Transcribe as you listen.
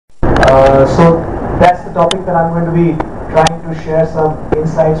So that's the topic that I'm going to be trying to share some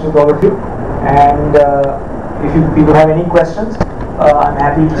insights with all of you. And if you people have any questions, I'm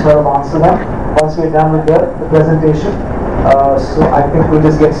happy to sort of answer them once we're done with the presentation. So I think we'll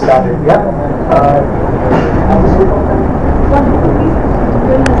just get started. Yeah.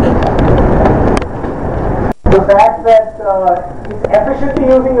 The fact that it's efficiently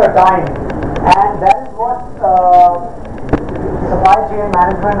using your time, and that is what supply chain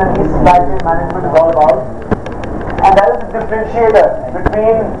management and supply chain management is all about. And that is the differentiator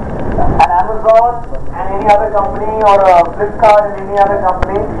between an Amazon and any other company, or a Flipkart and any other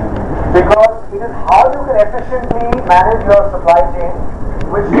company, because it is how you can efficiently manage your supply chain,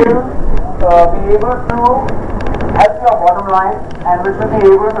 which will be able to help your bottom line, and which will be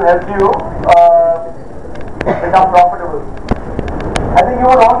able to help you become profitable. I think you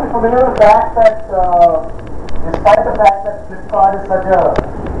would all be familiar with the fact that despite the fact that Flipkart is such an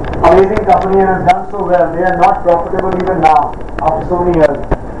amazing company and has done so well, they are not profitable even now after so many years.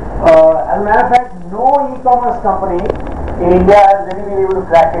 As a matter of fact, no e-commerce company in India has really been able to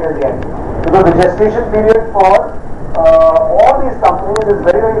crack it as yet, because the gestation period for all these companies is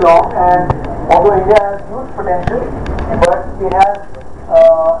very, very long. And although India has huge potential, but it has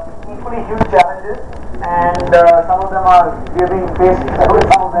equally huge challenges, and some of them are giving face with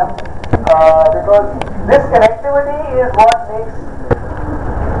some of them, because this connectivity is what makes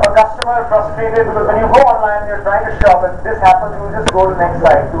a customer frustrated, because when you go online, you're trying to shop, and this happens, you will just go to the next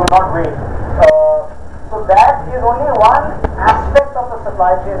site, you will not wait. So that is only one aspect of the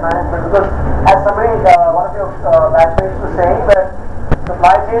supply chain management, because as somebody, one of your batchmates was saying, that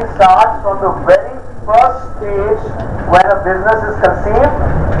supply chain starts from the very first stage when a business is conceived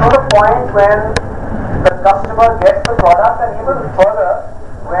to the point when the customer gets the product, and even further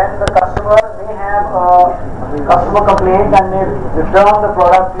when the customer may have a customer complaint and may return the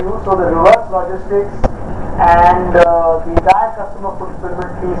product to you. So the reverse logistics and the entire customer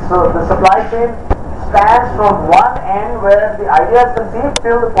fulfillment piece. So the supply chain spans from one end where the idea is conceived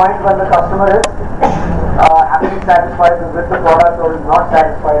till the point when the customer is happily satisfied with the product or is not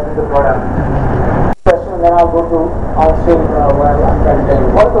satisfied with the product. Question, and then I'll go to answering what I'm trying to tell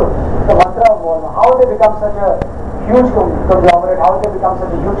you. What is the mantra of Walmart? How did they become such a huge conglomerate? How did they become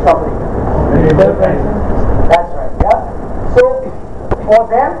such a huge company? That's right, yeah. So for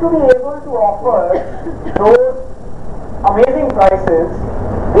them to be able to offer those amazing prices,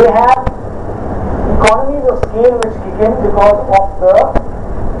 they have economies of scale which kick in because of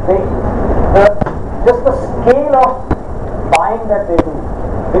just the scale of buying that they do.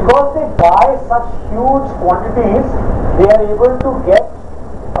 Because they buy such huge quantities, they are able to get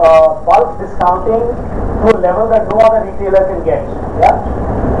bulk discounting to a level that no other retailer can get. Yeah.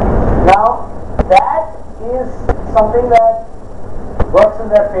 Now that is something that works in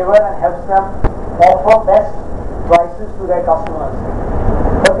their favor and helps them offer best prices to their customers.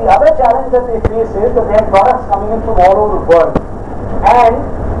 But the other challenge that they face is that they have products coming in from all over the world. And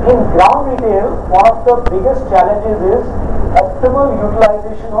in ground retail, one of the biggest challenges is optimal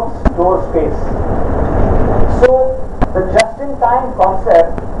utilization of store space. So the just-in-time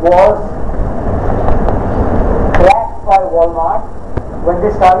concept was cracked by Walmart when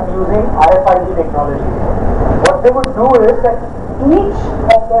they started using RFID technology. What they would do is that each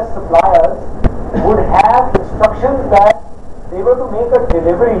of their suppliers would have instructions that they were to make a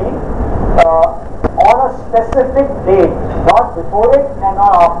delivery on a specific date, not before it and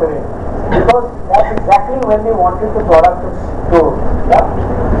not after it, because that's exactly when they wanted the product to store. Yeah?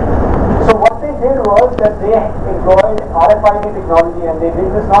 So what they did was that they employed RFID technology, and they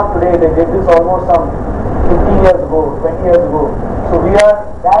did this not today, they did this almost some 15 years ago, 20 years ago. So we are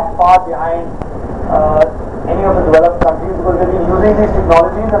that far behind any of the developed countries, because they've been using these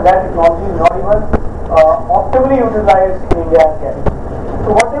technologies, and that technology is not even optimally utilized in India as yet.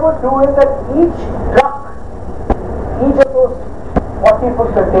 So what they would do is that each truck, each of those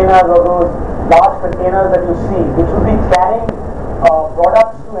 40-foot containers or those large containers that you see, which would be carrying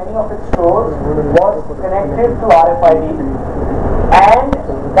products to any of its stores, was connected to RFID, and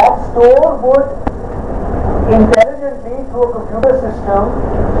that store would intelligently, through a computer system,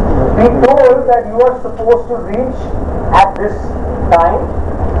 be told that you are supposed to reach at this time.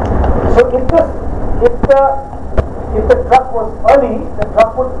 So if the truck was early, the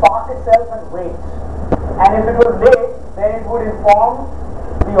truck would park itself and wait. And if it was late, then it would inform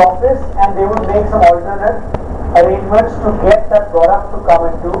the office, and they would make some alternate arrangements to get that product to come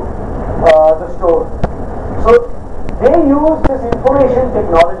into the store. So they use this information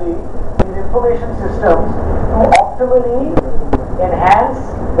technology, these information systems, to optimally enhance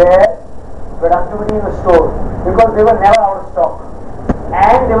their productivity in the store, because they were never out of stock.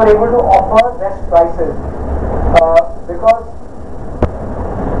 and they were able to offer best prices because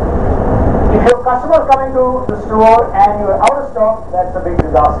if your customer is coming to the store and you are out of stock, that's a big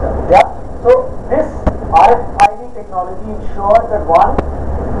disaster. Yeah. So this RFID technology ensured that one,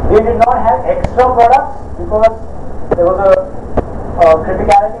 they did not have extra products because there was a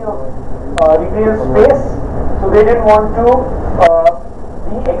criticality of retail space, so they didn't want to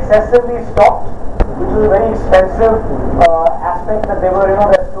be excessively stocked, which was a very expensive aspect that they were,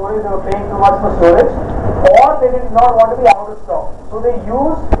 their storage, they were paying too much for storage, or they did not want to be out of stock. So they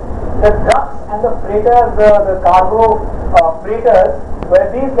used the trucks and the freighters, the cargo freighters, where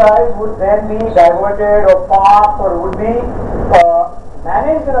these guys would then be diverted or parked or would be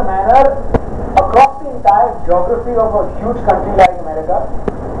managed in a manner across the entire geography of a huge country like America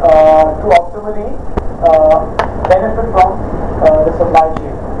to optimally benefit from the supply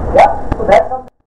chain. Yeah, so that's something